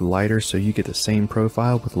the jig lighter so you get the same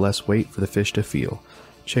profile with less weight for the fish to feel.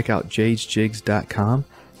 Check out jadesjigs.com,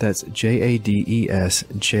 that's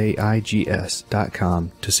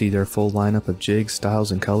JADESJIGS.com, to see their full lineup of jigs,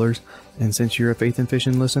 styles, and colors. And since you're a Faith and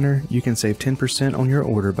Fishing listener, you can save 10% on your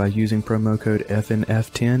order by using promo code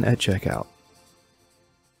FNF10 at checkout.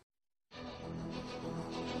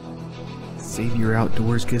 Savior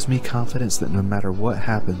Outdoors gives me confidence that no matter what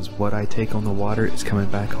happens, what I take on the water is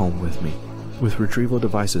coming back home with me. With retrieval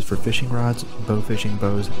devices for fishing rods, bow fishing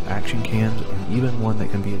bows, action cams, and even one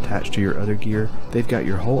that can be attached to your other gear, they've got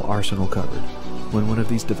your whole arsenal covered. When one of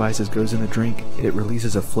these devices goes in a drink, it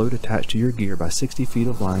releases a float attached to your gear by 60 feet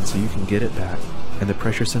of line so you can get it back, and the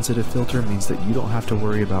pressure-sensitive filter means that you don't have to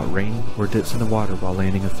worry about rain or dips in the water while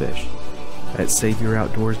landing a fish. At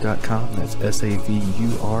SaviorOutdoors.com, that's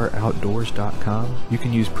SAVUR Outdoors.com, you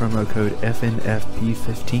can use promo code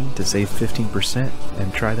FNFP15 to save 15%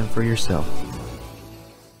 and try them for yourself.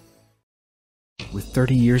 With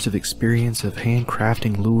 30 years of experience of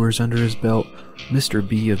handcrafting lures under his belt, Mr.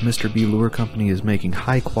 B of Mr. B Lure Company is making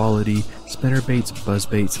high-quality spinnerbaits,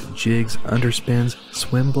 buzzbaits, jigs, underspins,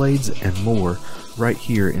 swim blades, and more right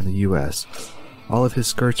here in the U.S. All of his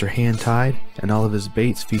skirts are hand-tied, and all of his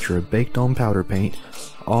baits feature a baked-on powder paint,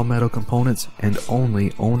 all metal components, and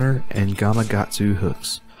only Owner and Gamakatsu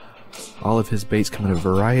hooks. All of his baits come in a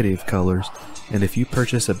variety of colors, and if you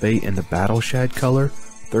purchase a bait in the Battle Shad color,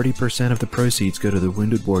 30% of the proceeds go to the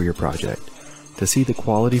Wounded Warrior Project. To see the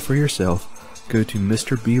quality for yourself, go to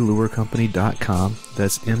MrBLureCompany.com,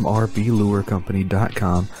 that's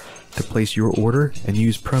MRBLureCompany.com, to place your order and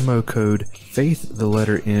use promo code FAITH the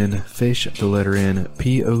letter N, fish the letter N,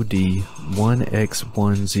 POD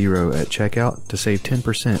 1X10 at checkout to save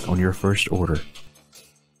 10% on your first order.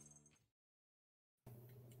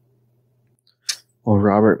 Well,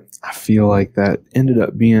 Robert, I feel like that ended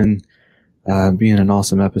up being an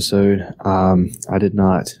awesome episode. I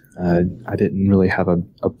didn't really have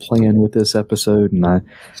a plan with this episode, and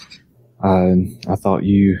I thought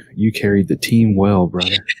you carried the team well,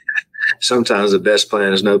 brother. Sometimes the best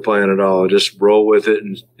plan is no plan at all. Just roll with it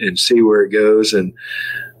and see where it goes. And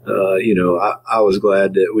I was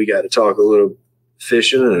glad that we got to talk a little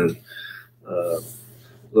fishing and a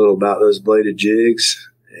little about those bladed jigs,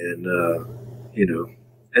 and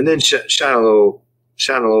and then shine a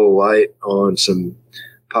little light on some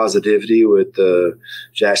positivity with the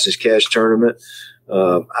Jackson's Catch tournament.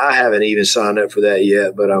 I haven't even signed up for that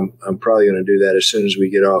yet, but I'm probably going to do that as soon as we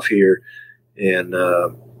get off here, and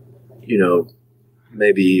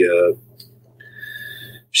maybe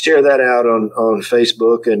share that out on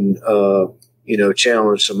Facebook, and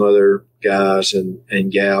challenge some other guys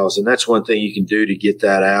and gals. And that's one thing you can do to get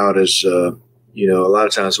that out is a lot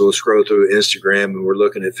of times we'll scroll through Instagram and we're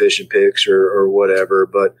looking at fishing pics or whatever,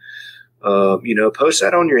 but post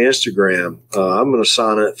that on your Instagram. I'm going to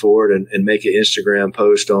sign up for it and make an Instagram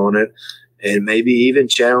post on it, and maybe even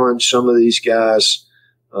challenge some of these guys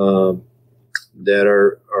that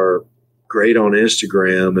are great on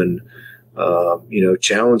Instagram, and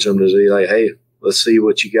challenge them to be like, hey, let's see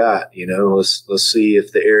what you got. Let's see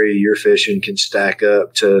if the area you're fishing can stack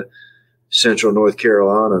up to Central North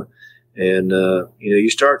Carolina. And you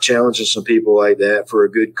start challenging some people like that for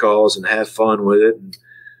a good cause and have fun with it.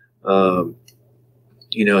 And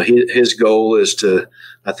his goal is to,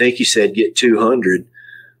 I think he said, get 200.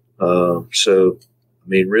 So, I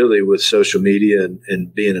mean, really with social media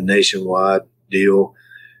and being a nationwide deal,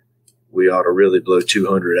 we ought to really blow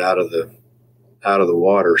 200 out of the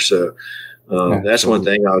water. So, that's one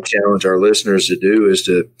thing I'll challenge our listeners to do is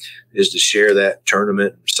to share that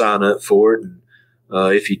tournament, sign up for it. And,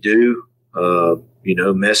 if you do,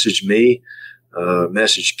 message me,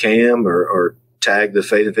 message Cam, or tag the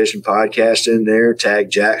Faith and Fishing podcast in there, tag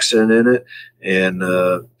Jackson in it, and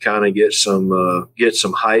kind of get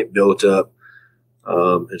some hype built up,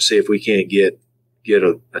 and see if we can't get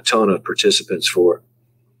a ton of participants for it.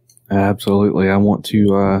 Absolutely, I want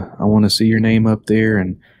to see your name up there,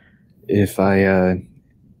 and if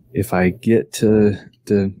I get to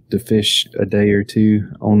fish a day or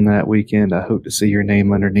two on that weekend, I hope to see your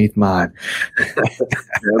name underneath mine.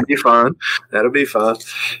 That'll be fine.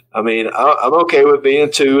 I mean, I'm okay with being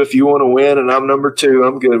 2. If you want to win and I'm number 2,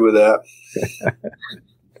 I'm good with that.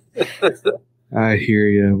 I hear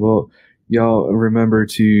you. Well, y'all remember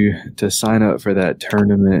to sign up for that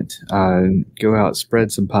tournament. Go out,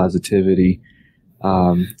 spread some positivity.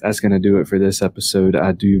 That's going to do it for this episode,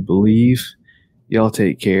 I do believe. Y'all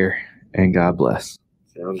take care, and God bless.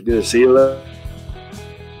 Sounds good. See you later.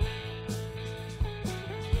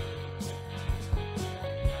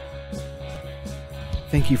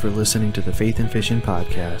 Thank you for listening to the Faith and Fishing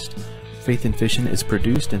podcast. Faith and Fishing is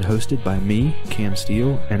produced and hosted by me, Cam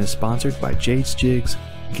Steele, and is sponsored by Jade's Jigs,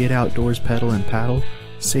 Get Outdoors Pedal and Paddle,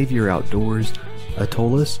 Save Your Outdoors,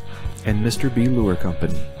 Atollas, and Mr. B Lure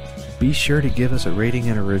Company. Be sure to give us a rating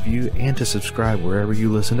and a review, and to subscribe wherever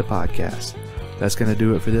you listen to podcasts. That's going to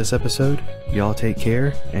do it for this episode. Y'all take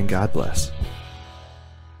care, and God bless.